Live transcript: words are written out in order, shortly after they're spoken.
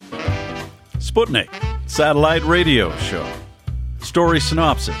Sputnik Satellite Radio Show. Story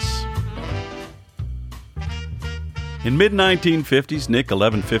synopsis. In mid-1950s, KNIC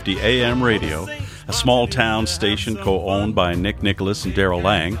 1150 AM radio, a small-town station co-owned by Nicolas and Darrell,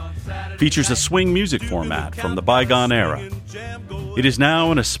 features a swing music format from the bygone era. It is now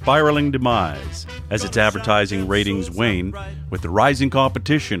in a spiraling demise as its advertising ratings wane with the rising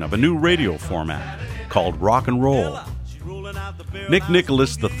competition of a new radio format called rock and roll.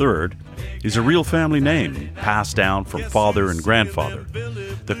 Nicolas III is a real family name passed down from father and grandfather.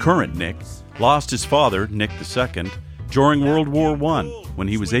 The current Nick lost his father, Nick II, during World War I when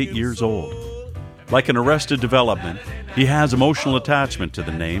he was 8 years old. Like an Arrested Development, he has emotional attachment to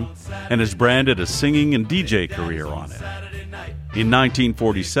the name and has branded a singing and DJ career on it. In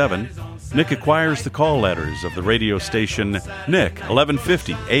 1947, Nick acquires the call letters of the radio station KNIC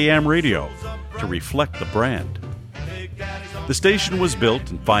 1150 AM radio to reflect the brand. The station was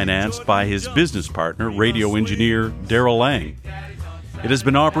built and financed by his business partner, radio engineer Darrell. It has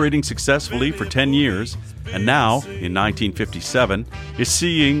been operating successfully for 10 years, and now, in 1957, is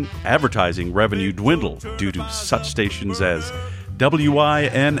seeing advertising revenue dwindle due to such stations as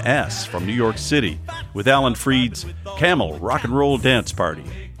WINS from New York City, with Alan Freed's Camel Rock and Roll Dance Party.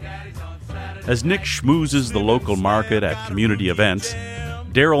 As Nick schmoozes the local market at community events,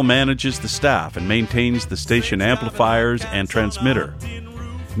 Darrell manages the staff and maintains the station amplifiers and transmitter.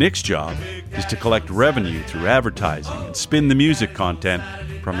 Nick's job is to collect revenue through advertising and spin the music content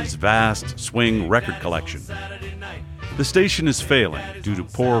from his vast swing record collection. The station is failing due to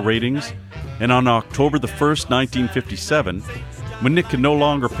poor ratings, and on October the 1st, 1957, when Nick can no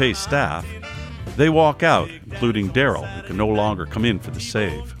longer pay staff, they walk out, including Darrell, who can no longer come in for the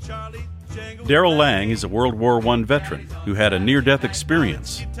save. Darrell is a World War I veteran who had a near-death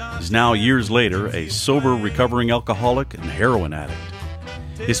experience. Is now, years later, a sober, recovering alcoholic and heroin addict.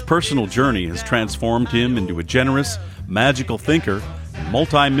 His personal journey has transformed him into a generous, magical thinker and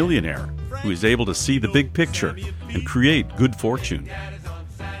multi-millionaire who is able to see the big picture and create good fortune.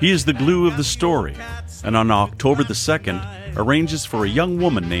 He is the glue of the story, and on October the 2nd, arranges for a young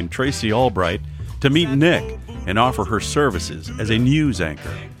woman named Tracy Albright to meet Nick and offer her services as a news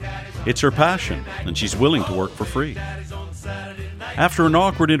anchor. It's her passion, and she's willing to work for free. After an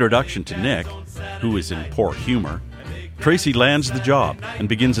awkward introduction to Nick, who is in poor humor, Tracy lands the job and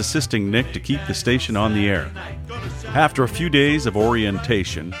begins assisting Nick to keep the station on the air. After a few days of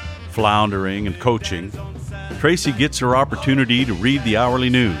orientation, floundering, and coaching, Tracy gets her opportunity to read the hourly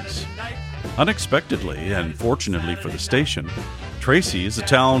news. Unexpectedly, and fortunately for the station, Tracy is a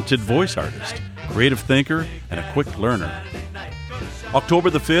talented voice artist, creative thinker, and a quick learner. October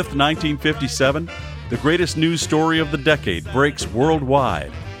the 5th, 1957, the greatest news story of the decade breaks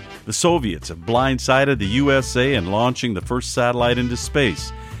worldwide. The Soviets have blindsided the USA in launching the first satellite into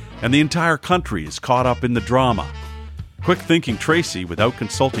space, and the entire country is caught up in the drama. Quick-thinking Tracy, without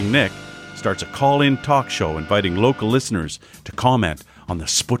consulting Nick, starts a call-in talk show inviting local listeners to comment on the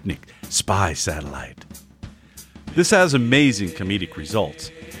Sputnik spy satellite. This has amazing comedic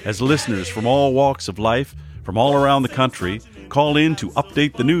results, as listeners from all walks of life, from all around the country, call in to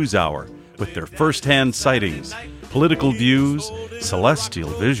update the news hour with their first-hand sightings, political views, celestial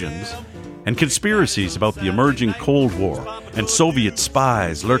visions, and conspiracies about the emerging Cold War and Soviet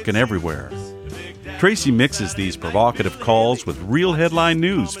spies lurking everywhere. Tracy mixes these provocative calls with real headline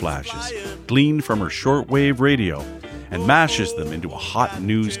news flashes gleaned from her shortwave radio and mashes them into a hot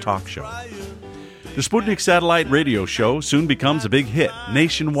news talk show. The Sputnik Satellite Radio Show soon becomes a big hit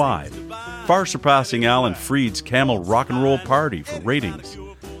nationwide, far surpassing Alan Freed's Camel Rock and Roll Party for ratings.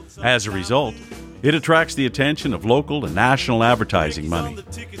 As a result, it attracts the attention of local and national advertising money.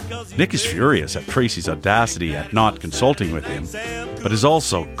 Nick is furious at Tracy's audacity at not consulting with him, but is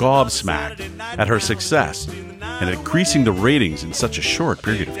also gobsmacked at her success and increasing the ratings in such a short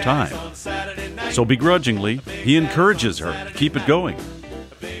period of time. So begrudgingly, he encourages her to keep it going.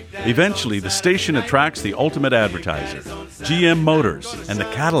 Eventually, the station attracts the ultimate advertiser, GM Motors and the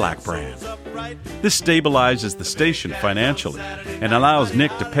Cadillac brand. This stabilizes the station financially and allows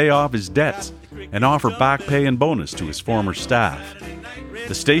Nick to pay off his debts and offer back pay and bonus to his former staff.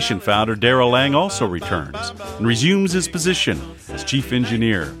 The station founder, Darrell also returns and resumes his position as chief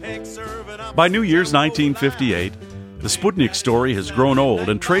engineer. By New Year's 1958, the Sputnik story has grown old,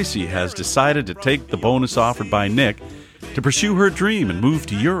 and Tracy has decided to take the bonus offered by Nick to pursue her dream and move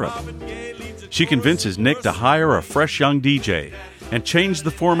to Europe. She convinces Nick to hire a fresh young DJ and change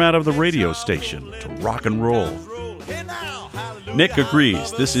the format of the radio station to rock and roll. Nick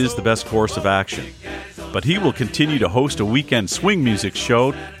agrees this is the best course of action, but he will continue to host a weekend swing music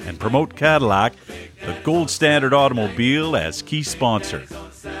show and promote Cadillac, the gold standard automobile, as key sponsor.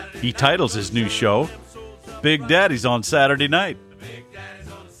 He titles his new show, Big Daddy's on Saturday Night.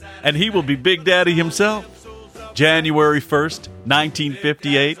 And he will be Big Daddy himself. January 1st,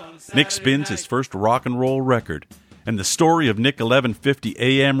 1958, Nick spins his first rock and roll record. And the story of Nick 1150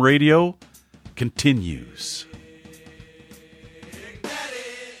 AM radio continues.